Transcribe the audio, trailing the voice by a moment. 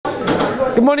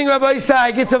Good morning, Rabbi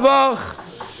Isai. Get to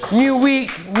Vach. New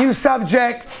week, new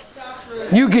subject,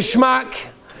 new geschmack.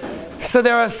 So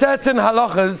there are certain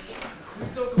halachas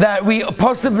that we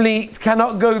possibly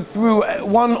cannot go through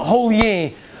one whole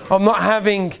year of not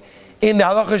having in the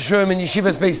halacha shurim in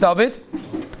Yeshivas Beis David,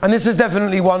 and this is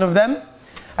definitely one of them.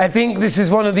 I think this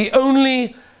is one of the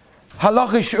only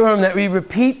halacha shurim that we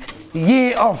repeat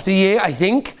year after year, I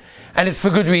think, and it's for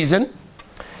good reason.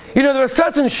 You know, there are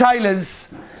certain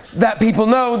shilas that people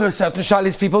know, there are certain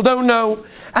shilas people don't know,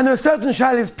 and there are certain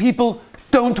shilas people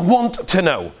don't want to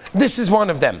know. This is one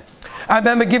of them. I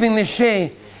remember giving this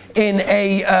share in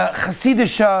a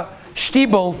Chassidish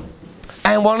shtibel,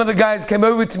 and one of the guys came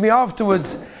over to me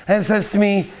afterwards and says to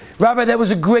me, "Rabbi, that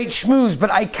was a great schmooze,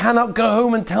 but I cannot go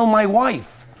home and tell my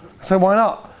wife." So why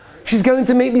not? She's going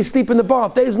to make me sleep in the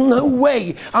bath. There's no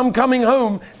way I'm coming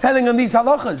home telling them these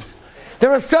halachas.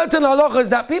 There are certain halachas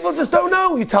that people just don't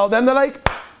know. You tell them, they're like,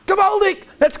 "Gavaldik,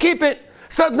 let's keep it."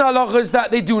 Certain halachas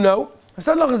that they do know.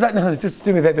 Certain halachas that, no, just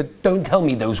do me a favor, don't tell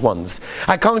me those ones.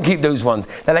 I can't keep those ones.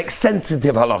 They're like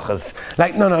sensitive halachas.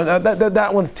 Like, no,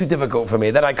 that one's too difficult for me.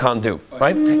 That I can't do,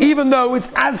 right? Even though it's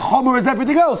as homer as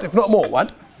everything else, if not more.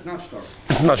 What?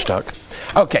 It's not stark.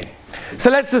 Okay,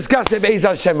 so let's discuss it. Be'ez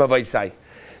Hashem, Rabbi Isai.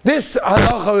 This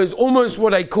halacha is almost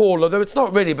what I call, although it's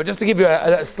not really, but just to give you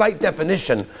a slight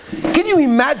definition. Can you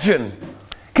imagine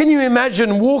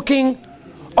walking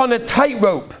on a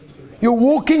tightrope? You're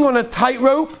walking on a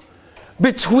tightrope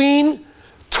between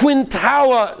Twin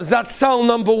Tower Zatzal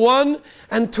number 1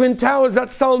 and Twin Tower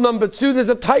Zatzal number 2. There's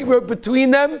a tightrope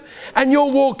between them, and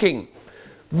you're walking.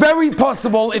 Very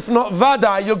possible, if not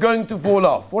vada, you're going to fall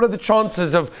off. What are the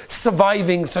chances of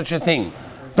surviving such a thing?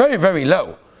 Very, very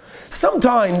low.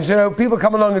 Sometimes, you know, people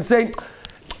come along and say,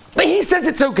 "But he says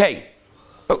it's okay."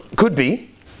 Could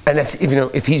be, unless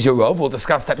if he's your rov. We'll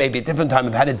discuss that maybe at a different time.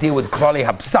 I've had to deal with Klali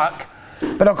Hapsak,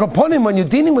 but upon him, when you're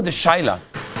dealing with the shaila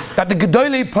that the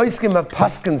Gedolei Poskim have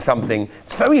paskin something,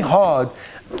 it's very hard.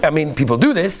 I mean, people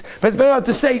do this, but it's very hard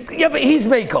to say, "Yeah, but he's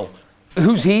Mekel."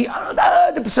 Who's he?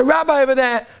 There's a rabbi over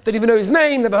there. Don't even know his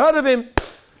name. Never heard of him.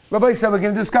 Rabbi said we're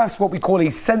going to discuss what we call a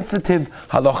sensitive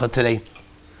halacha today.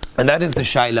 And that is the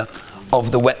shaila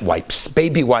of the wet wipes,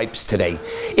 baby wipes today.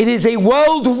 It is a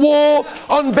world war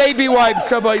on baby wipes,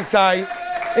 Rabbi Isai.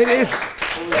 It is.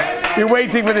 You're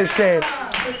waiting for this share.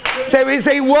 There is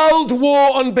a world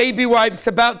war on baby wipes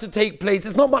about to take place.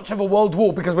 It's not much of a world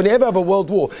war, because when you ever have a world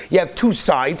war, you have two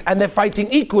sides and they're fighting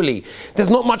equally. There's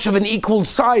not much of an equal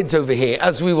sides over here,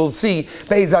 as we will see,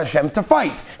 Be'ez Hashem, to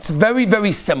fight. It's very,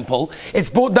 very simple. It's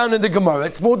brought down in the Gemara.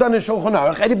 It's brought down in Shulchan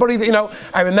Aruch. Anybody that,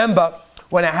 I remember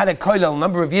when I had a kollel a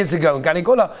number of years ago in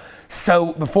Ganikola,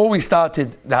 so before we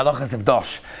started the halachas of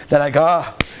Dosh, they're like,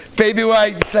 baby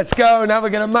wipes, let's go, now we're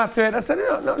going to matter it. I said,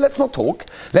 no, let's not talk.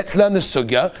 Let's learn the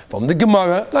sugya from the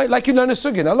Gemara, like you learn a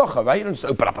sugya in halacha, right? You don't just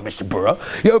open up a Mishnah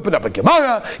Berurah, you open up a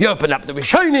Gemara, you open up the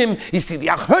Rishonim, you see the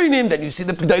Achronim, then you see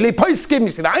the Gedolei Poskim, you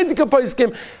see the Eindika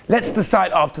Poskim. Let's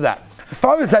decide after that. As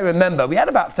far as I remember, we had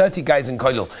about 30 guys in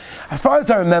kollel. As far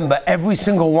as I remember, every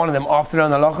single one of them after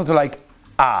learning the halachas were like,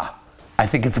 I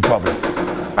think it's a problem.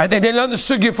 They learned the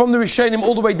sugya from the Rishonim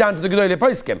all the way down to the Gedolei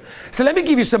Poskim. So let me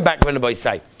give you some background about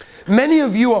Isai. Many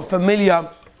of you are familiar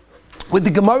with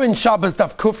the Gemara in Shabbos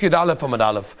Daf Kuf Yud Aleph Amud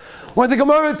Aleph, where the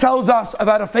Gemara tells us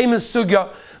about a famous sugya,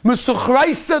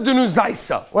 Musuchraisa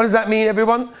Dunuzaisa. What does that mean,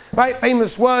 everyone? Right?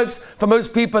 Famous words. For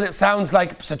most people, it sounds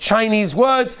like it's a Chinese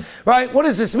word. Right? What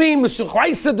does this mean?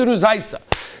 Musuchraisa Dunuzaisa.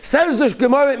 Says the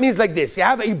Gemara, it means like this. You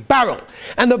have a barrel,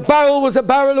 and the barrel was a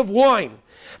barrel of wine.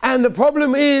 And the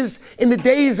problem is, in the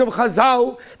days of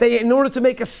Chazal, in order to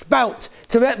make a spout,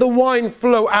 to let the wine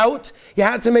flow out, you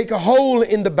had to make a hole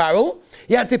in the barrel.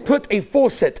 You had to put a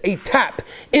faucet, a tap,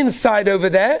 inside over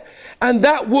there, and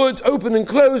that would open and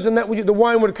close, and the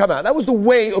wine would come out. That was the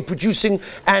way of producing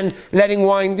and letting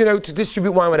wine, to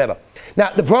distribute wine, whatever. Now,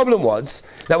 the problem was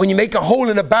that when you make a hole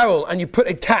in a barrel and you put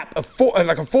a tap,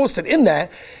 like a faucet in there,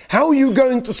 how are you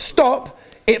going to stop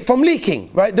it from leaking,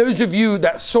 right? Those of you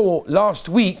that saw last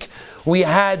week, we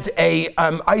had a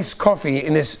iced coffee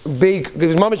in this big, it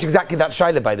was mamish exactly that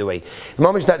shaila, by the way.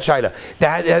 Mamish that shaila.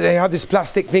 They have this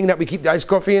plastic thing that we keep the iced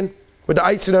coffee in, with the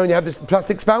ice, and you have this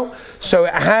plastic spout. So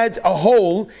it had a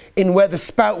hole in where the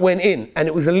spout went in, and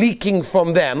it was leaking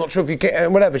from there. I'm not sure if you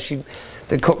can, whatever,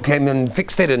 the cook came and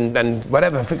fixed it and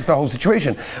whatever, fixed the whole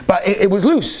situation. But it was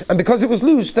loose, and because it was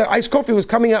loose, the iced coffee was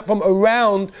coming out from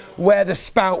around where the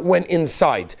spout went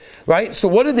inside, right? So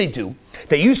what did they do?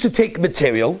 They used to take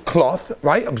material, cloth,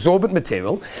 right, absorbent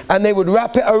material, and they would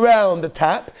wrap it around the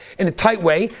tap in a tight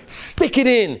way, stick it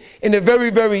in a very,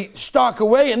 very stark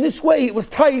way, and this way it was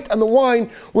tight and the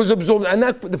wine was absorbed. And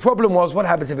the problem was, what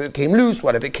happens if it came loose?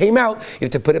 What if it came out? You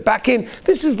have to put it back in.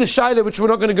 This is the shaila, which we're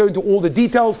not going to go into all the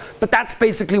details, but that's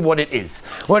basically what it is.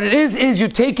 What it is you're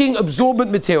taking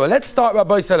absorbent material. Let's start,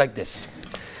 Rabbi Yisrael, like this.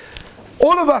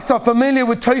 All of us are familiar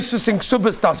with Tosfos in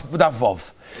Ksubas Daf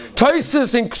Vav.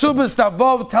 Tosfos in Ksubas Daf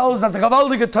Vav tells us, a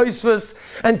Gavaldige Tosfos,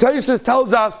 and Tosfos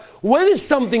tells us when is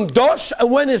something dosh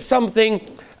and when is something,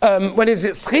 when is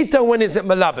it schita, when is it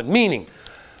malaban. Meaning,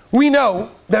 we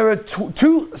know there are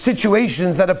two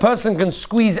situations that a person can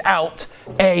squeeze out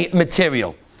a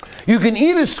material. You can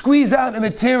either squeeze out a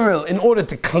material in order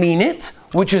to clean it,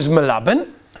 which is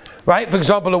malaban. Right? For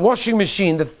example, a washing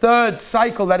machine, the third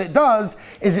cycle that it does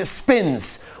is it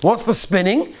spins. What's the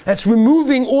spinning? That's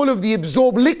removing all of the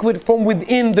absorbed liquid from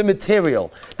within the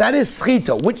material. That is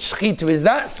schita. Which schita is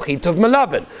that? Schita of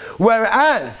malaban.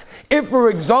 Whereas, if for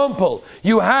example,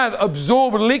 you have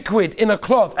absorbed liquid in a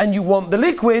cloth and you want the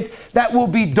liquid, that will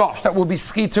be dosh. That will be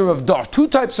schita of dosh. Two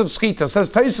types of schita. Says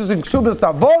Tosfos in Ksubas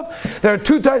Daf Vav, there are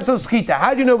two types of schita.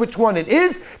 How do you know which one it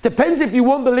is? Depends if you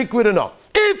want the liquid or not.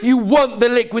 If you want the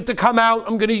liquid to come out,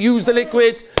 I'm going to use the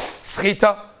liquid.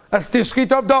 Schita. That's the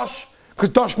schita of dosh. Because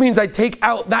dosh means I take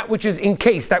out that which is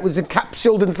encased, that was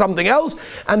encapsulated in something else,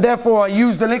 and therefore I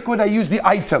use the liquid, I use the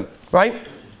item, right?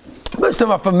 Most of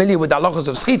them are familiar with the halachas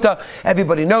of schita.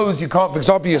 Everybody knows you can't, for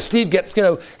example, your sleeve gets,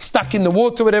 stuck in the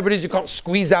water, whatever it is, you can't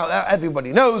squeeze out.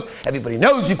 Everybody knows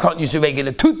you can't use a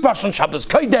regular toothbrush on Shabbos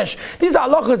Kodesh. These are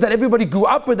halachas that everybody grew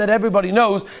up with, that everybody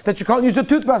knows that you can't use a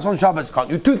toothbrush on Shabbos, can't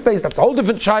use toothpaste, that's a whole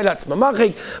different shaila, that's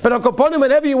mamachik. But on Kaponim,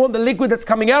 whenever you want the liquid that's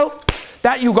coming out,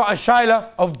 that you got a shaila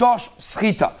of dosh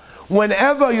schita.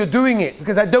 Whenever you're doing it,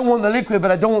 because I don't want the liquid,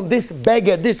 but I don't want this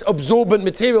beggar, this absorbent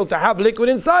material to have liquid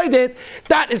inside it,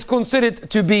 that is considered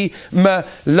to be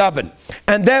malaban.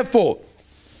 And therefore,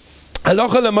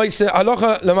 halacha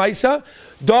lemaisa,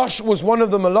 dosh was one of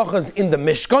the malachas in the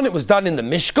Mishkan. It was done in the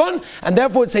Mishkan, and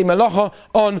therefore it's a malacha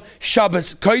on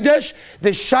Shabbos Kodesh. The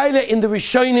shaila in the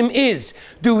Rishonim is,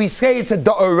 do we say it's a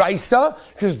da'oraisa?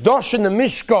 Because dosh in the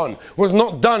Mishkan was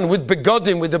not done with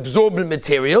begodim, with absorbent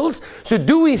materials. So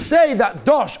do we say that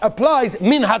dosh applies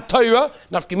min ha-Torah,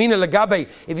 nafkamina lagabe,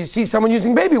 if you see someone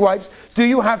using baby wipes, do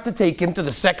you have to take him to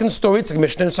the second story, it's a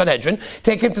Mishnah in Sanhedrin,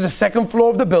 take him to the second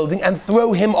floor of the building and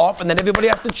throw him off, and then everybody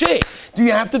has to cheer? Do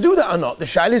you have to do that or not? The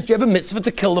shaila is, do you have a mitzvah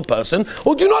to kill the person,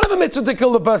 or do you not have a mitzvah to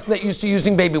kill the person that used to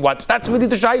using baby wipes? That's really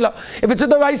the shaila, if it's a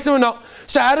daraisa or not.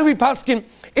 So how do we paskin?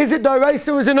 Is it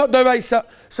daraisa or is it not daraisa?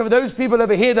 So for those people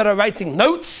over here that are writing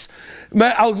notes,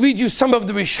 I'll read you some of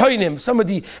the Rishonim, some of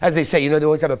the, as they say, they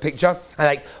always have a picture, and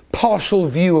like partial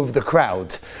view of the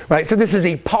crowd, right? So this is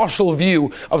a partial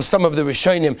view of some of the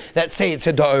Rishonim that say it's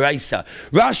a da'oraisa.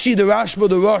 Rashi, the Rashba,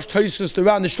 the Rosh, Tosfos, the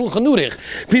Ran, the Shulchan Aruch,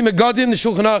 Pri Megadim, the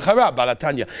Shulchan Aruch Harab,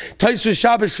 Balatanya, Tosfos,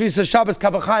 Shabbos, Shvisa, Shabbos,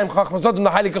 Kavachayim, Chachmas Dodom, the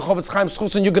Heilige Chovetz Chaim,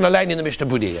 Schusen, you're going to learn in the Mishnah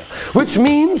Budia. Which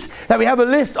means that we have a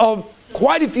list of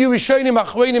quite a few Rishonim,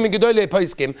 Achronim, and Gedolei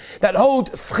Poskim that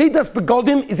hold Schitas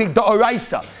Begodim is a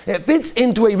da'oraisa. It fits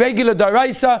into a regular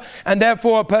da'oraisa, and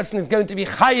therefore a person is going to be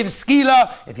chayiv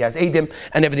skila if he has edim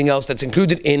and everything else that's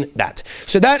included in that.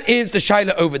 So that is the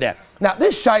shaila over there. Now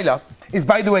this shaila is,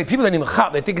 by the way, people don't even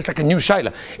chab, they think it's like a new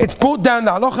shaila. It's brought down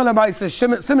the halacha l'maisa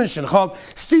Siman Shenchav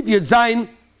Siv Yud Zayin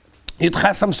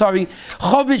I'm sorry.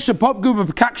 Chovish, Shapopgu,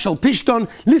 Kakshal, Pishton,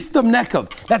 Listam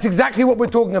Nekov. That's exactly what we're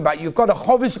talking about. You've got a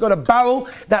chovish, you've got a barrel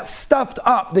that's stuffed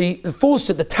up the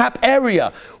faucet, the tap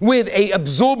area, with a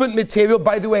absorbent material.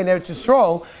 By the way, in Eretz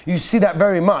Yisrael, you see that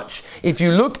very much. If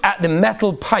you look at the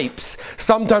metal pipes,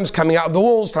 sometimes coming out of the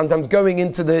walls, sometimes going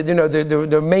into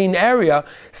the main area,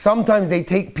 sometimes they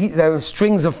take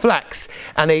strings of flax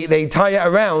and they tie it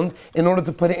around in order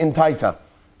to put it in tighter.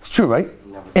 It's true, right?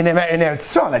 In Eretz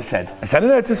Yisrael, I said in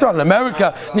Eretz Yisrael. In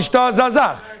America, Nishtar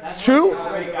Zazach. It's true.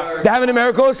 They have it in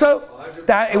America also.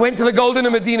 It went to the Golden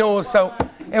in Medina also.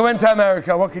 It went to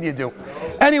America. What can you do?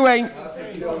 Anyway,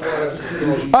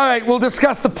 all right, we'll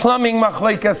discuss the plumbing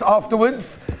machlekes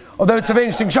afterwards. Although it's a very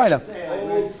interesting shaila.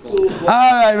 All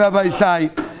right, Rabbi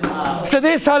Isai. So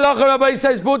this halacha, Rabbi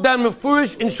Isai, is brought down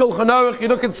mefurish in Shulchan Aruch. You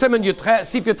look at Siman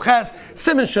Sif Yud Ches,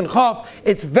 Siman Shenchav.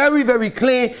 It's very, very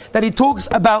clear that he talks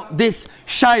about this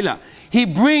shaila. he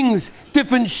brings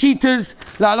different shitas.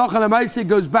 La halacha l'maaseh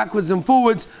goes backwards and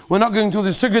forwards. We're not going through the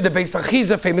sugya, the Beis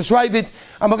Achiza, famous Ravid.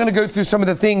 I'm not going to go through some of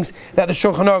the things that the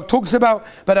Shulchan Aruch talks about.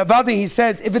 But Avadi, he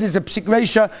says, if it is a psik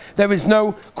reisha, there is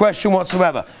no question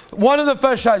whatsoever. One of the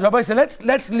first shaylas, Rabbi said,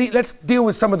 let's deal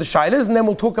with some of the shaylas, and then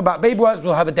we'll talk about baby wipes.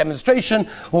 We'll have a demonstration.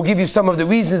 We'll give you some of the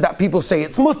reasons that people say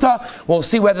it's mutter. We'll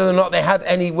see whether or not they have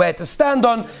anywhere to stand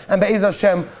on, and Be'ez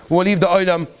Hashem will leave the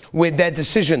olam with their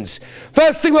decisions.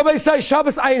 First thing Rabbi says,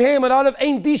 Shabbos Ayin Heim and Aleph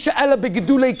Ein Disha Ela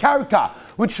Begedulei Karka,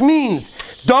 which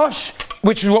means dosh,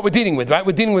 which is what we're dealing with, right?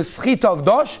 We're dealing with schita of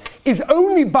dosh, is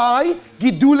only by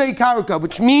gidulei karka,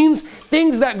 which means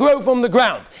things that grow from the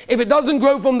ground. If it doesn't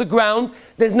grow from the ground,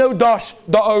 there's no dosh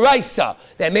da'oraisa.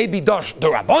 There may be dosh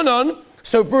d'Rabbanan.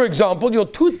 So, for example, your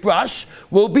toothbrush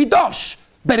will be dosh,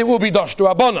 but it will be dosh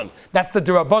d'Rabbanan. That's the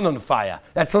d'Rabbanan fire.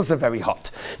 That's also very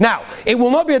hot. Now, it will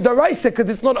not be a d'oraisa because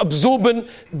it's not absorbent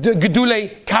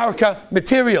gedulei karka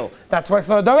material. That's why it's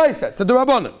not a d'oraisa. It's a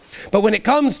d'Rabbanan. But when it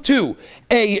comes to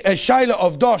a shaila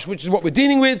of dosh, which is what we're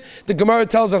dealing with, the Gemara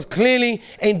tells us clearly,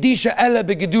 ein disha ela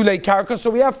begedulei karka. So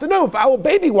we have to know if our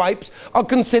baby wipes are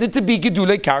considered to be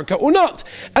gedulei karka or not.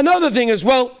 Another thing as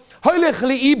well, Hoylech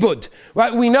li'ibud,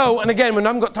 right? We know, and again, we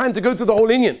haven't got time to go through the whole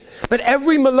inyan, but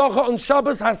every malacha on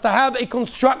Shabbos has to have a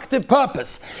constructive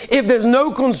purpose. If there's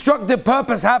no constructive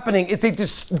purpose happening, it's a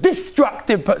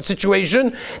destructive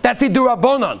situation. That's a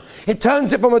d'Rabbanan. It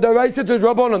turns it from a d'oraisa to a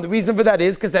d'Rabbanan. The reason for that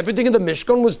is because everything in the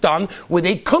Mishkan was done with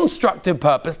a constructive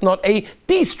purpose, not a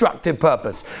destructive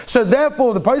purpose. So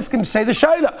therefore, the poskim say the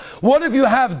shaila. What if you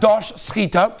have dosh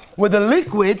schita where the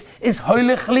liquid is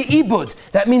hoylech li'ibud?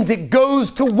 That means it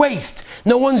goes to waste.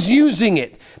 No one's using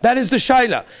it. That is the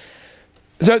shaila.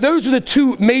 So those are the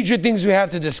two major things we have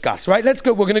to discuss, right? Let's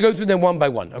go. We're going to go through them one by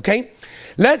one, okay?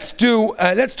 Let's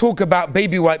talk about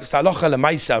baby wipes, halacha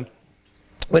l'maisa,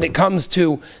 when it comes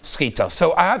to schita.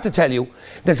 So I have to tell you,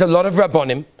 there's a lot of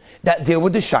rabbonim that deal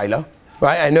with the shaila,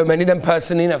 right? I know many of them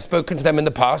personally, and I've spoken to them in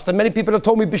the past, and many people have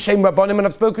told me b'shem rabbonim, and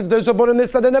I've spoken to those rabbonim, they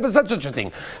said there never said such a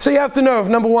thing. So you have to know if,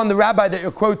 number one, the rabbi that you're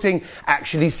quoting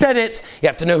actually said it. You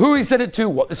have to know who he said it to,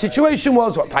 what the situation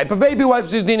was, what type of baby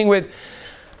wipes he was dealing with.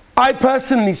 I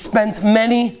personally spent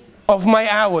many of my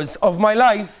hours of my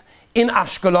life in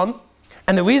Ashkelon,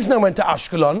 and the reason I went to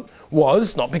Ashkelon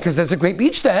was not because there's a great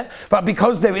beach there, but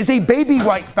because there is a baby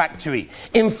wipe factory.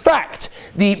 In fact,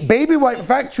 the baby wipe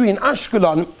factory in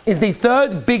Ashkelon is the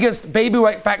third biggest baby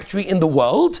wipe factory in the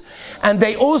world, and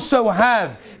they also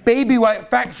have baby wipe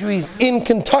factories in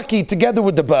Kentucky together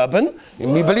with the bourbon.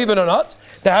 You believe it or not,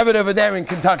 they have it over there in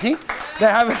Kentucky. They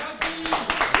have it.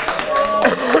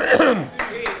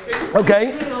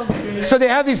 Okay, so they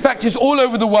have these factories all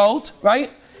over the world, right?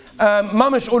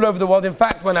 Mamish all over the world. In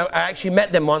fact, when I actually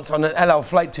met them once on an El Al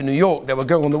flight to New York, they were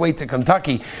going on the way to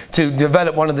Kentucky to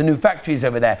develop one of the new factories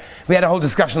over there. We had a whole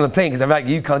discussion on the plane because I'm like,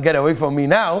 you can't get away from me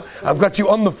now. I've got you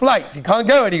on the flight. You can't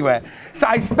go anywhere. So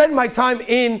I spent my time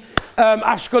in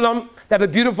Ashkelon. They have a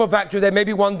beautiful factory there.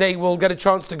 Maybe one day we'll get a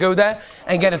chance to go there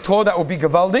and get a tour. That would be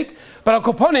gavaldik. But Al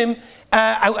Koponim,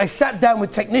 I sat down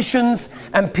with technicians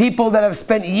and people that have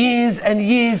spent years and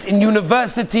years in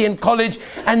university and college,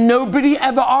 and nobody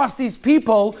ever asked these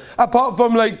people, apart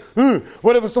from like,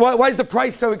 why is the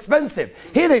price so expensive?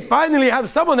 Here they finally have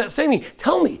someone that's saying,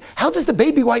 tell me, how does the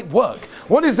baby wipe work?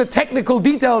 What is the technical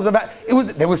details about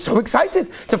it? They were so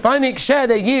excited to finally share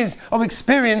their years of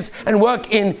experience and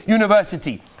work in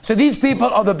university. So these people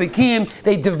are the Bekiim,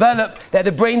 they develop, they're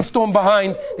the brainstorm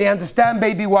behind, they understand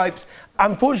baby wipes.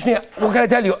 Unfortunately, what can I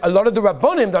tell you? A lot of the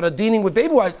Rabbonim that are dealing with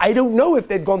baby wipes, I don't know if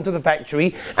they've gone to the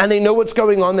factory and they know what's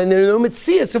going on and they know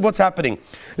mitzias of what's happening.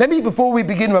 Let me, before we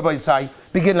begin, Rabbi Isai,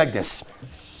 begin like this.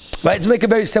 Right, let's make a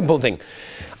very simple thing.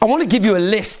 I want to give you a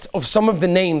list of some of the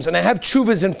names, and I have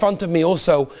tshuvas in front of me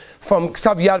also from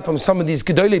Ksav Yad, from some of these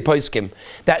Gedolei Poskim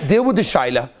that deal with the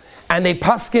Shaila. And they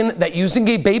paskin that using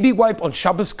a baby wipe on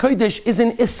Shabbos Kodesh is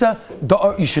an Issa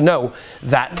Da'ar. You should know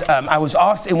that I was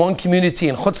asked in one community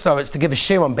in Chutz La'aretz to give a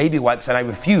share on baby wipes, and I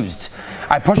refused.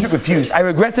 I refused. I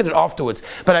regretted it afterwards,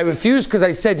 but I refused because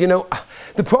I said, you know,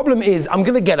 the problem is I'm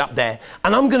going to get up there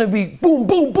and I'm going to be boom,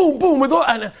 boom, boom, boom with all,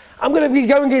 and I'm going to be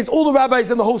going against all the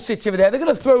rabbis in the whole city over there. They're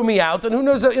going to throw me out, and who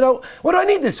knows, you know, what do I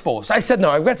need this for? So I said,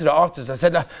 no, I regretted it afterwards. I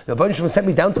said, the Rebbeinu Shalom sent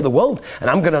me down to the world, and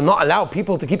I'm going to not allow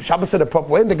people to keep Shabbos in a proper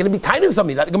way, and they're going to be titans on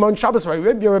me, like the Gemara on Shabbos, right?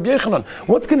 Rabbi Yochanan.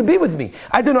 What's going to be with me?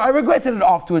 I don't know. I regretted it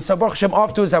afterwards. So Baruch Hashem,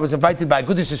 afterwards, I was invited by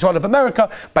Agudas Yisrael of America,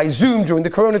 by Zoom during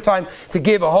the Corona time, to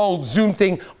give a whole Zoom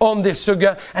thing on this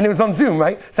sugya, and it was on Zoom,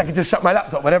 right? So I could just shut my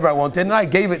laptop whenever I wanted, and I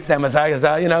gave it to them as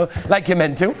I you know, like you're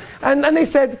meant to. And they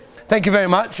said, Thank you very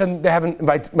much. And they haven't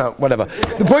invited, no, whatever.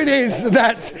 The point is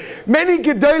that many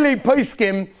Gedolei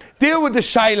Poskim deal with the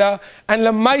Shaila, and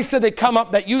Lamaisa, they come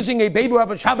up that using a baby wipe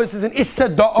on Shabbos is an Issa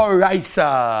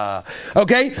Da'oraisa.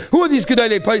 Okay? Who are these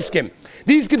Gedolei Poskim?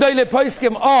 These Gedolei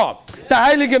Poskim are the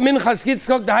Heilige Minchas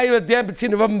Yitzchak, the Heilige Der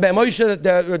Betzin Rav Ben Moshe,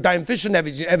 the Daim Fisher,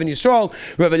 Evan Yisrael,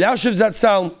 Rav Eliashiv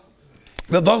Zatzal,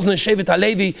 Rav Vozner Shevet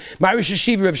HaLevi, Marish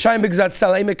Yeshiva, Rav Scheinberg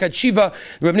Zatzal, Emek HaTshiva,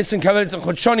 Rav Nissen Kavelis and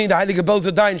Chodshoni, the Heilige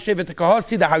Belzer Dain, Shevet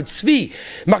HaKahasi, the Haut Tzvi,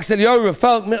 Maxel Yor, Rav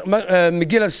Falk,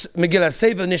 Megillah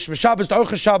Sefer, Nishma Shabbos, the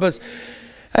Orcha Shabbos,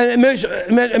 and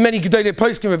many Gedolei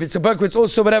Poskim, Rabbi Berkowitz,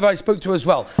 also whatever I spoke to as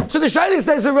well. So the Shaila is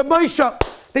there's a Rav Moshe.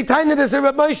 They tell you there's a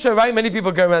Rav Moshe, right? Many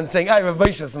people go around saying, "Hey, Rav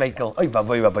Moshe's Mekel." Oy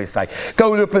vavoy, Rabbi say,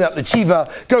 go and open up the Tshuva,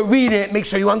 go read it, make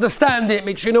sure you understand it,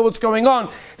 make sure you know what's going on.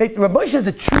 Rav Moshe has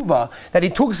a Tshuva that he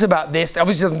talks about this.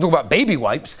 Obviously, he doesn't talk about baby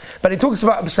wipes, but he talks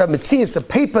about some metzias, a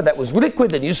paper that was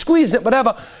liquid, and you squeeze it,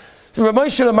 whatever. So Rav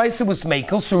Moshe Lamaisa was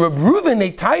Mekel. So Rav Reuven,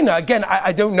 they taina, again,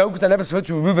 I don't know because I never spoke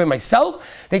to Rav Reuven myself.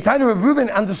 They taina Rav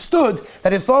Reuven understood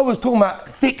that if I was talking about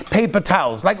thick paper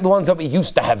towels, like the ones that we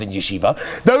used to have in yeshiva,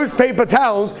 those paper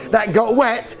towels that got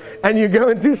wet and you go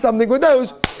and do something with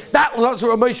those, that's what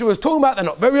Rav Moshe was talking about. They're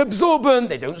not very absorbent,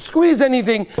 they don't squeeze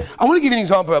anything. I want to give you an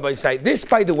example, Rabbi say. This,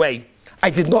 by the way, I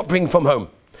did not bring from home.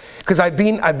 Because I've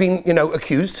been,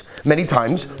 accused many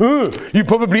times. You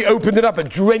probably opened it up and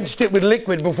drenched it with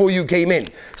liquid before you came in.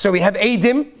 So we have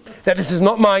Eidim, that this is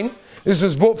not mine. This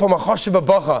was bought from a Choshev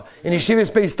Bacha in Yeshiva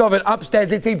Space David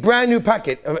upstairs. It's a brand new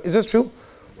packet. Is this true?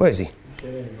 Where is he?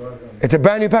 It's a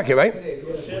brand new packet, right?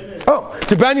 Oh,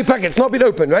 it's a brand new packet. It's not been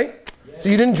opened, right? So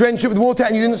you didn't drench it with water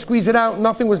and you didn't squeeze it out.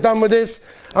 Nothing was done with this.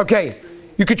 Okay,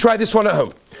 you could try this one at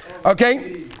home.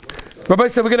 Okay? Rabbi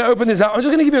said we're going to open this out. I'm just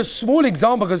going to give you a small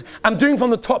example because I'm doing from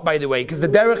the top, by the way, because the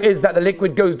derech is that the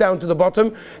liquid goes down to the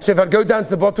bottom. So if I go down to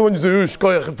the bottom one, you say,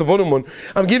 shkoyach, it's the bottom one.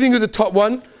 I'm giving you the top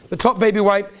one, the top baby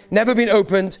wipe, never been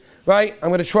opened, right? I'm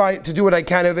going to try to do what I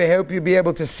can over here. Hope you'll be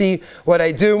able to see what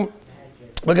I do.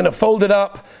 We're going to fold it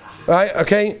up, right?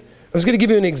 Okay? I'm just going to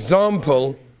give you an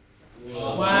example.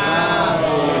 Wow.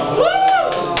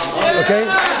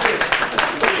 Okay?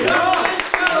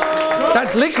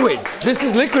 That's liquid. This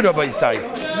is liquid, Rabbi say.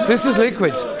 This is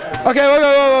liquid. Okay,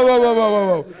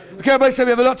 whoa. Okay, Rabbi say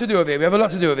we have a lot to do over here. We have a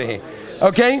lot to do over here.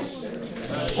 Okay?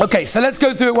 Okay, so let's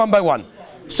go through it one by one.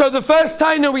 So the first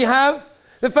taina we have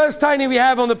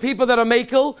on the people that are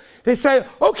Mekel, they say,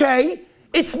 okay,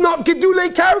 it's not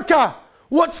Gedulei Karka.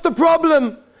 What's the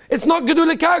problem? It's not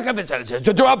Gedulei Karka. It's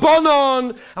a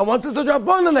D'Rabbanan. And once it's a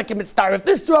D'Rabbanan, I can mitzvah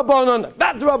this D'Rabbanan,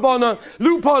 that D'Rabbanan,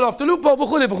 loophole after loophole,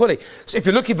 v'chule. So if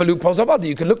you're looking for loopholes,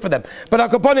 you can look for them. But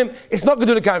Akaponim, it's not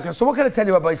Gedulei Karka. So what can I tell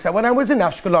you, Rabbi Yisrael? When I was in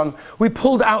Ashkelon, we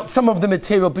pulled out some of the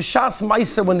material, B'shas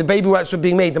Maisa, when the baby wipes were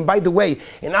being made. And by the way,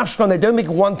 in Ashkelon, they don't make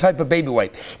one type of baby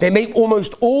wipe. They make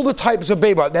almost all the types of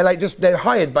baby wipe. They're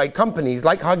hired by companies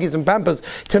like Huggies and Pampers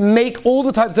to make all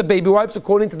the types of baby wipes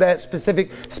according to their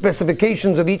specific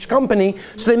specifications of each company.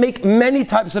 So they make many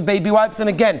types of baby wipes. And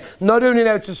again, not only in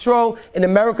Eretz Yisrael, in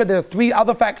America there are 3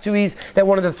 other factories. They're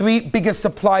one of the 3 biggest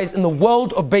suppliers in the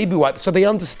world of baby wipes, so they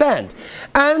understand.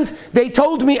 And they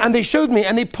told me and they showed me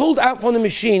and they pulled out from the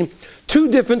machine 2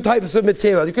 different types of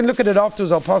material. You can look at it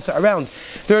afterwards, I'll pass it around.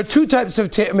 There are 2 types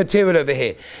of material over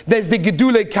here. There's the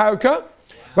Gedulei Karka,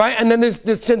 right? And then there's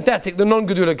the synthetic, the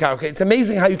non-Gedulei Karka. It's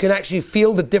amazing how you can actually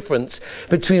feel the difference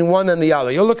between one and the other.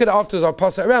 You'll look at it afterwards, I'll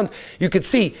pass it around. You could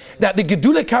see that the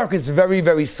Gedulei Karka is very,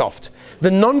 very soft.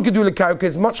 The non-Gedulei Karka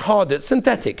is much harder, it's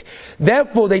synthetic.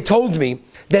 Therefore, they told me,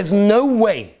 there's no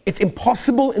way, it's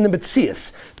impossible in the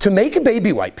Metzias to make a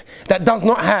baby wipe that does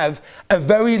not have a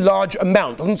very large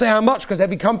amount. Doesn't say how much, because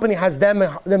every company has their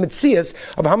Metzias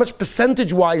of how much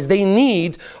percentage-wise they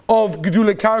need of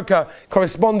Gedulei Karka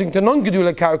corresponding to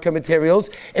non-Gedulei Karka materials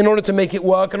in order to make it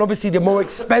work. And obviously, the more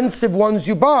expensive ones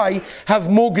you buy have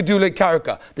more Gedulei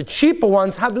Karka. The cheaper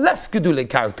ones have less Gedulei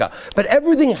Karka. But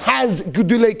everything has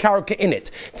Gedulei Karka in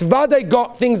it. It's Vadai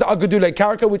got things that are Gedulei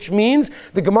Karka, which means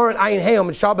the Gemara in Ayin Hey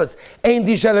on Shabbos, Ein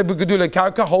Dishele Gedulei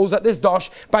Karka, holds at this dosh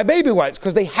by baby wipes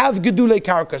because they have Gedulei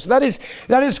Karka. So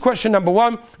that is question number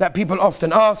 1 that people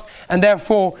often ask, and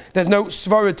therefore there's no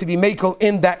svara to be makel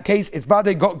in that case. It's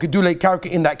Vadai got Gedulei Karka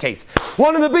in that case.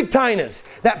 One of the big tainas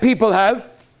that people have,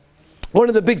 I don't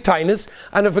know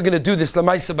if we're going to do this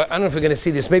Lamaisa, but I don't know if we're going to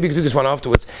see this. Maybe we can do this one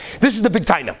afterwards. This is the big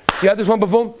taina. You had this one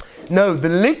before? No, the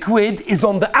liquid is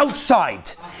on the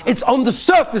outside. It's on the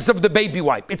surface of the baby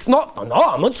wipe. It's not, no,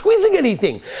 I'm not squeezing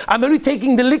anything. I'm only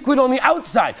taking the liquid on the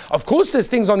outside. Of course there's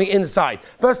things on the inside.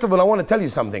 First of all, I want to tell you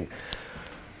something.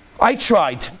 I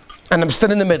tried, and I'm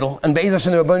still in the middle, and Be'ez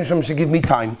Hashem the Rabbanim Shalom should give me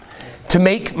time, to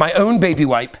make my own baby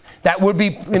wipe that would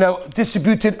be,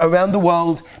 distributed around the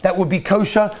world, that would be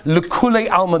kosher, lekule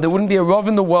alma. There wouldn't be a rov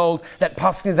in the world that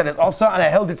paskins that it also, and I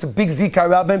held it's a big zikar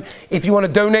rabbim. If you want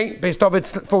to donate, based off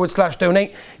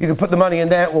it/donate, you can put the money in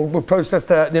there. We'll process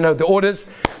the orders.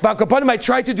 But Kapanim, I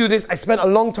tried to do this. I spent a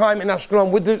long time in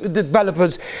Ashkelon with the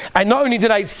developers, and not only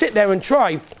did I sit there and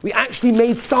try, we actually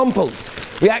made samples.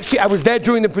 I was there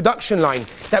during the production line,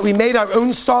 that we made our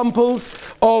own samples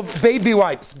of baby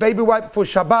wipes. Baby wipe for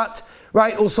Shabbat,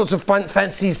 right? All sorts of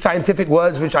fancy scientific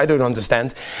words, which I don't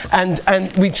understand. And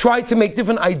we tried to make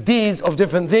different ideas of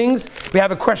different things. We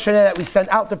have a questionnaire that we sent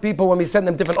out to people when we sent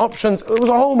them different options. It was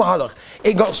a whole mahalach.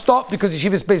 It got stopped because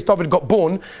Yeshivas Beis David got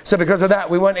born. So because of that,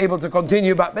 we weren't able to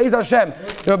continue. But Be'ez Hashem,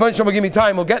 a bunch of them will give me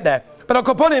time, we'll get there. But I'll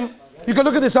upon him, you can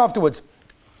look at this afterwards.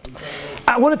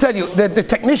 I want to tell you, the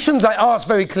technicians I asked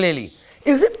very clearly,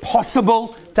 is it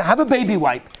possible to have a baby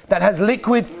wipe that has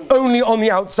liquid only on the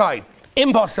outside?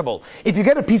 Impossible. If you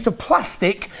get a piece of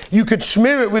plastic, you could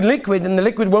smear it with liquid and the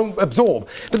liquid won't absorb.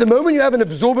 But the moment you have an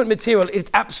absorbent material, it's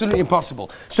absolutely impossible.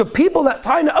 So people that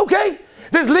tie, okay,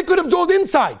 there's liquid absorbed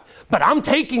inside, but I'm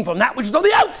taking from that which is on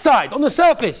the outside, on the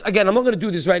surface. Again, I'm not going to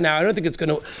do this right now. I don't think it's going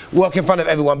to work in front of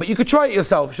everyone, but you could try it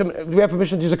yourself. Do we have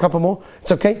permission to use a couple more?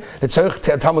 It's okay. It's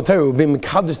Talmud Torah. We've been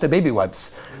mekadosh the baby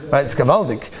wipes. Right, it's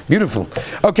gewaldig. Beautiful.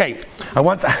 Okay, I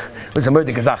once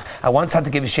had to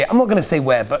give a share. I'm not going to say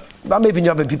where, but I'm even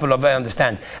Yavin people very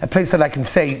understand. A place that I can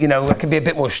say, I can be a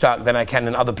bit more stark than I can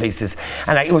in other places.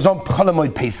 And it was on Chol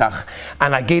Hamoed Pesach,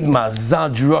 and I gave my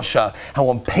Zad Rosha, and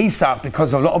on Pesach,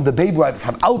 because a lot of the baby wipes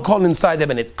have alcohol inside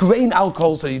them, and it's grain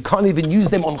alcohol, so you can't even use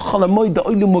them on Chol Hamoed. The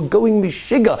oilim were going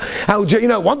mishiga.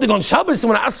 One thing on Shabbos,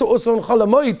 someone asked also on Chol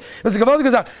Hamoed. It was a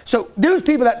gewaldig. So those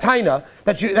people that taina,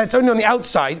 that's only on the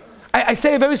outside, I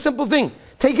say a very simple thing.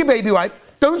 Take your baby wipe,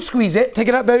 don't squeeze it, take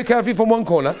it out very carefully from one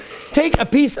corner, take a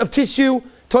piece of tissue,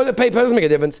 toilet paper, doesn't make a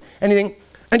difference, anything,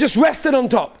 and just rest it on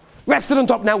top. Rest it on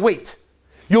top, now wait.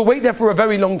 You'll wait there for a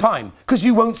very long time, because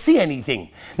you won't see anything.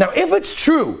 Now if it's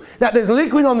true that there's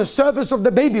liquid on the surface of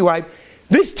the baby wipe,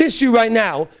 this tissue right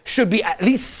now should be at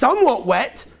least somewhat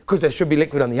wet, because there should be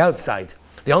liquid on the outside.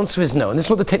 The answer is no, and this is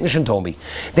what the technician told me.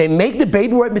 They make the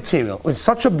baby wipe material with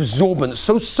such absorbent,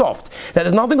 so soft, that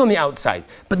there's nothing on the outside.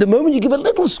 But the moment you give a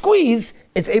little squeeze,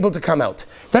 it's able to come out.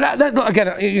 Again, you're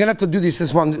going to have to do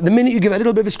this one. The minute you give a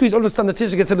little bit of a squeeze, all of a sudden the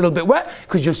tissue gets a little bit wet,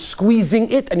 because you're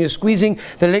squeezing it, and you're squeezing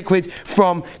the liquid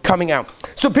from coming out.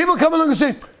 So people come along and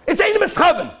say, it's ein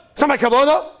meschaven. It's not my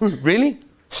kavanah. Really?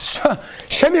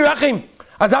 Shemi Rachim.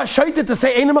 As I shouted to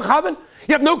say ein meschaven?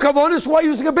 You have no kavanah, so why are you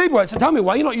using a baby wipe? So tell me,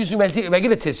 why are you not using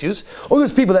regular tissues? All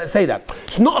those people that say that.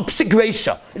 It's not a psik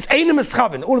reisha. It's einem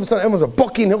eschavin. All of a sudden, everyone's a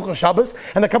boki in Hilchos Shabbos,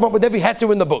 and they come up with every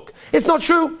heter in the book. It's not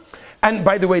true. And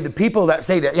by the way, the people that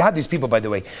say that, you have these people, by the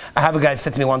way. I have a guy that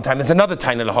said to me one time, there's another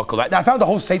tiny lahokal. Right? I found a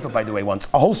whole sefer, by the way, once.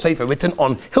 A whole sefer written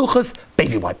on Hilchos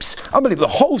baby wipes. Unbelievable.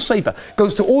 The whole sefer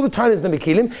goes to all the tainas in the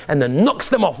mekilim and then knocks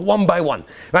them off one by one.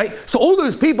 Right? So all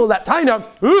those people that taina,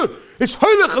 it's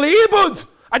hoilach li'ibud.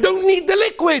 I don't need the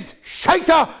liquid.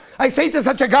 Shaita. I say to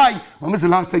such a guy, when was the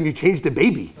last time you changed a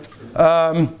baby?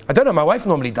 I don't know, my wife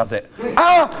normally does it.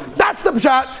 That's the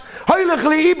pshat. Hoilech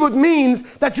li'ibud means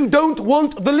that you don't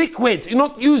want the liquid. You're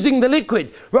not using the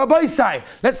liquid. Rabbi Sai,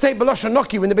 let's say B'lashon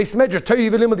Noki in the Beis Medrash, Toyi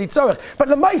v'limud yitzorech. But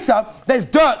Lamaisa, there's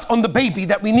dirt on the baby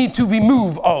that we need to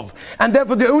remove of. And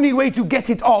therefore the only way to get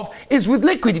it off is with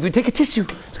liquid. If you take a tissue,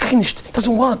 it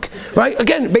doesn't work. Right?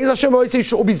 Again, Be'ez Hashem always says,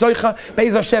 Shu'u b'zoicha,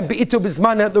 Be'ez Hashem be'itu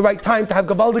b'zman, at the right time to have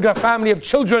gavaldiga family of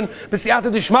children,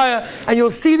 b'siyata d'shmaya, and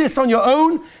you'll see this on your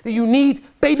own, that you need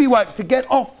baby wipes to get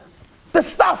off the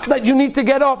stuff that you need to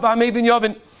get off.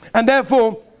 And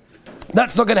therefore,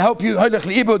 that's not going to help you.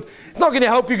 It's not going to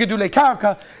help you gedulei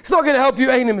karka. It's not going to help you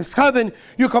einem eschaven.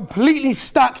 You're completely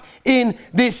stuck in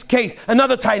this case.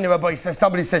 Another tiny rabbi says,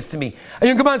 somebody says to me, a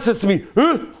young man says to me,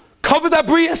 cover that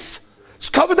brias. It's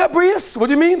cover that brias. What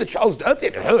do you mean? The child's dirty.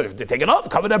 If they take it off,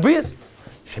 cover that brias.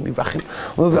 Shemi Rachim.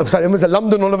 It was a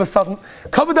London all of a sudden.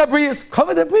 Cover that brias.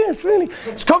 Cover that brias, really.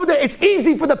 It's covered there. It's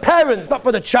easy for the parents, not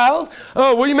for the child.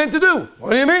 Oh, what are you meant to do?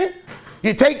 What do you mean?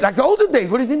 You take, like the olden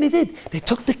days, what do you think they did? They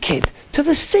took the kid to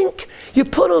the sink. You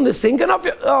put on the sink and off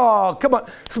you, oh, come on.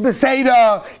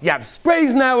 You have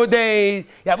sprays nowadays.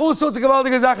 You have all sorts of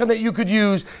gewaldige Sachen that you could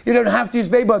use. You don't have to use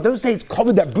baby wipe. Don't say it's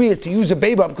covered that brias to use a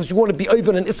baby wipe because you want to be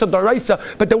over an Issa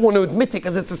Daraisa, but don't want to admit it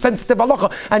because it's a sensitive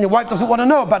halacha and your wife doesn't want to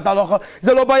know about the halacha.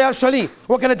 Zelo baya shali.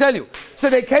 What can I tell you? So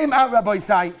they came out, Rabbi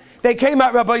Sai.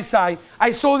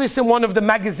 I saw this in one of the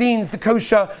magazines, the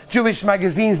kosher Jewish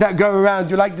magazines that go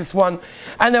around. You like this one?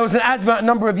 And there was an advert a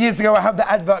number of years ago. I have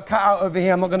the advert cut out over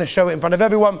here. I'm not going to show it in front of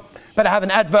everyone. but I have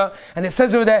an advert, and it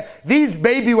says over there, these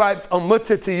baby wipes are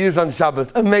mutter to use on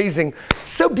Shabbos. Amazing.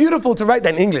 So beautiful to write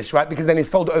that in English, right? Because then he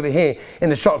sold it over here in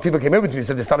the shop. People came over to me and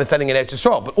said they started selling it out to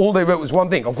shop, but all they wrote was one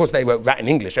thing. Of course, they wrote that in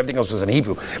English. Everything else was in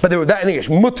Hebrew. But they wrote that in English.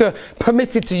 Mutter,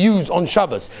 permitted to use on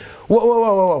Shabbos.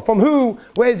 Whoa. From who?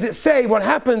 Where does it say? What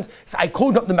happened? So I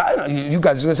called up you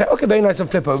guys are going to say, okay, very nice, and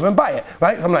flip over and buy it,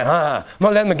 right? So I'm like, I'm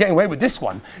not letting them get away with this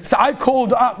one. So I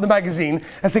called up the magazine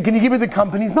and said, can you give me the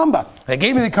company's number? They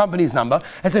gave me the company's number.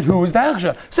 I said, who was the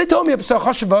Hersha? So they told me,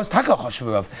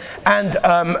 and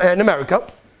in America,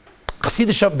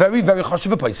 Chassidisha, very, very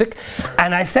chashuv poisik,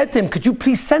 and I said to him, could you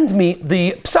please send me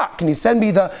the psak? Can you send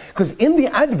me because in the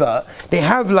advert, they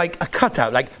have like a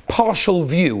cutout, like partial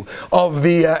view of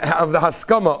the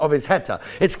haskama of his heta.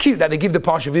 It's cute that they give the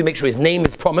partial view, make sure his name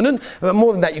is prominent, but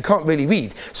more than that, you can't really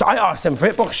read. So I asked him for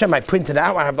it, Baruch Hashem, I printed it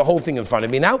out, I have the whole thing in front of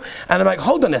me now, and I'm like,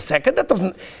 hold on a second, that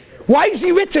doesn't... Why is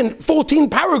he written 14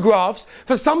 paragraphs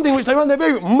for something which they run their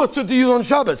very mutter to use on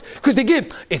Shabbos? Because they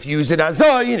give, if you use it as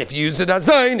Zayin, if you use it as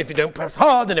Zayin, if you don't press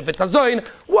hard, and if it's a Zayin.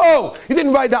 Whoa! You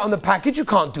didn't write that on the package, you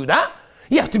can't do that.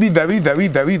 You have to be very, very,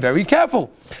 very, very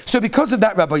careful. So because of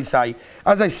that, Rabbi Isai,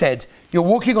 as I said, you're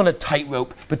walking on a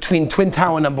tightrope between Twin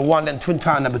Tower number 1 and Twin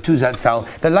Tower number 2 Zatzal.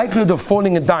 The likelihood of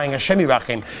falling and dying, Hashem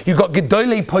Yirachim. You've got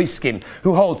Gedolei Poiskim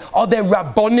who hold, are there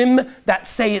Rabbonim that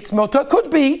say it's Motor? Could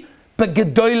be. But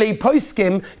Gedolei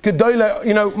Poiskim, Gedolei,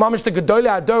 Mamish the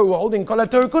Gedolei Ado, holding Kol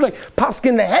HaTorah Kulei,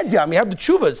 Paskin the head, we have the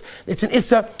Tshuvas. It's an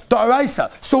Issa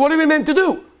Da'araisa. So what are we meant to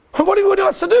do? What do you want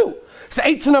us to do? So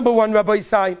Eitzah number 1, Rabbi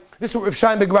Isai, this is what Rav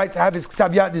Scheinberg writes. I have his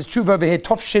Ksaviyat, his Tshuva over here,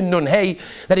 Tov Shin Nun Hey,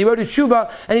 that he wrote a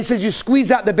Tshuva, and he says you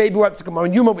squeeze out the baby wipe, to Gemara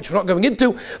and Yuma, which we're not going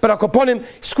into, but Akoponim,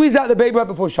 squeeze out the baby wipe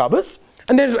before Shabbos,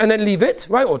 and then leave it,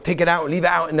 right? Or take it out and leave it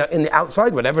out in the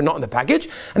outside, whatever, not in the package.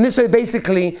 And this way,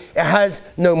 basically, it has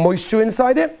no moisture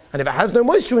inside it. And if it has no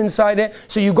moisture inside it,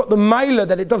 so you've got the miler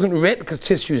that it doesn't rip, because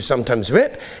tissues sometimes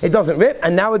rip. It doesn't rip.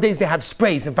 And nowadays, they have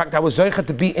sprays. In fact, I was zoicha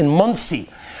to be in Monsey.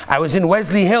 I was in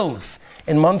Wesley Hills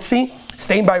in Monsey,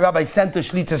 staying by Rabbi Santa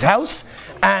Shlita's house.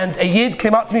 And a Yid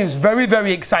came up to me. He was very,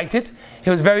 very excited. He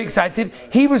was very excited.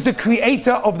 He was the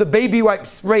creator of the baby wipe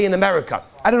spray in America.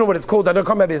 I don't know what it's called. I can't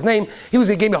remember his name. He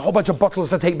gave me a whole bunch of bottles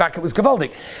to take back. It was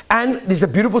Gavaldic. And there's a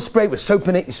beautiful spray with soap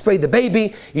in it. You spray the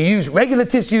baby. You use regular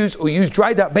tissues or use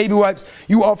dried out baby wipes.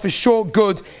 You are for sure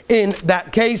good in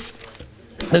that case.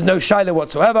 There's no shiloh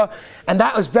whatsoever. And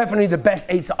that was definitely the best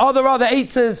eitzah. Are there other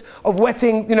eitzahs of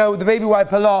wetting, the baby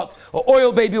wipe a lot, or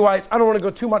oil baby wipes? I don't want to go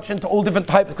too much into all different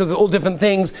types because they're all different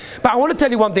things. But I want to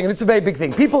tell you one thing, and this is a very big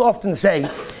thing. People often say,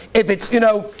 if it's,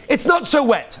 it's not so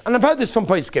wet. And I've heard this from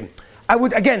Poiskim. I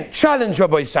would, again, challenge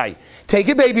Rabbi Isai. Take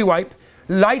a baby wipe,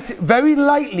 very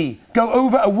lightly go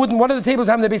over a wooden, one of the tables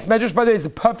having the base measures, by the way, is a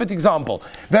perfect example.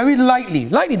 Very lightly,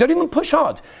 don't even push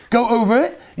hard. Go over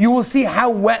it, you will see how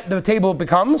wet the table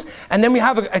becomes. And then we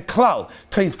have a klal.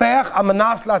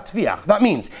 That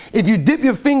means, if you dip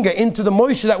your finger into the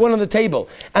moisture that went on the table,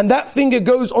 and that finger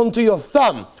goes onto your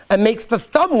thumb and makes the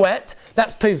thumb wet,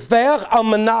 that's toifer al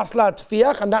manas la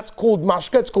tfiach, and that's called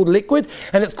mashka, it's called liquid,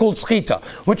 and it's called schita.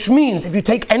 Which means, if you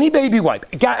take any baby wipe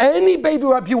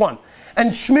you want,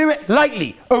 and smear it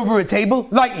lightly over a table,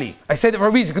 lightly. I say that for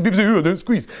a reason, because people say, oh, don't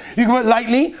squeeze. You can put it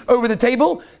lightly over the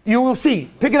table, you will see.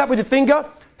 Pick it up with your finger,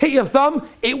 hit your thumb,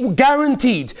 it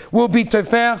guaranteed will be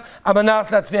tofer, amanas,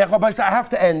 latzveach. Rabbi Isai, I have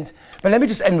to end, but let me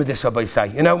just end with this, Rabbi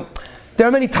Isai. There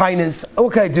are many tainas.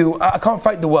 What can I do? I can't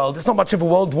fight the world. It's not much of a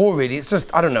world war, really. It's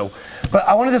just, I don't know. But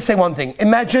I wanted to say one thing.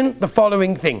 Imagine the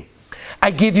following thing. I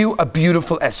give you a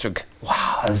beautiful esrog.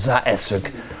 Wow, za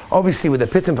esrog. Obviously, with the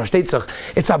pitim versteht sich,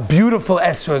 it's a beautiful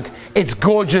esrog. It's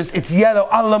gorgeous. It's yellow.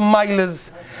 Alle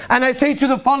meiles. And I say to you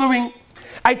the following.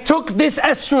 I took this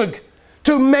esrog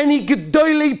to many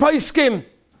gedolei poskim,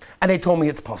 and they told me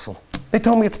it's possible.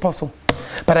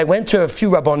 But I went to a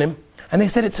few rabbonim, and they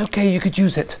said it's okay. You could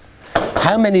use it.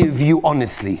 How many of you,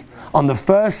 honestly, on the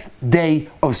first day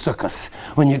of Sukkot,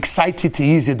 when you're excited to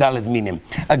use your Daled Minim,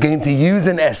 are going to use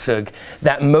an esrog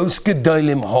that most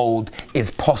Gedolim hold is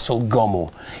Posel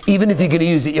Gomel? Even if you're going to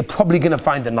use it, you're probably going to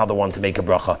find another one to make a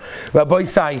bracha. Rabbi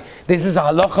Isai, this is a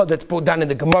halacha that's brought down in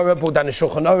the Gemara, brought down in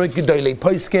Shulchan Aruch, Gedolei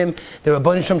Poskim. The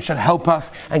Rabbanim Shem shall help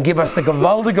us and give us the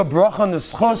gewaldige bracha and the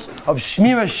schos of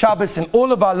Shmira Shabbos in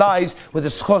all of our lives with the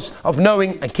schos of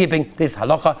knowing and keeping this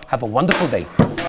halacha. Have a wonderful day.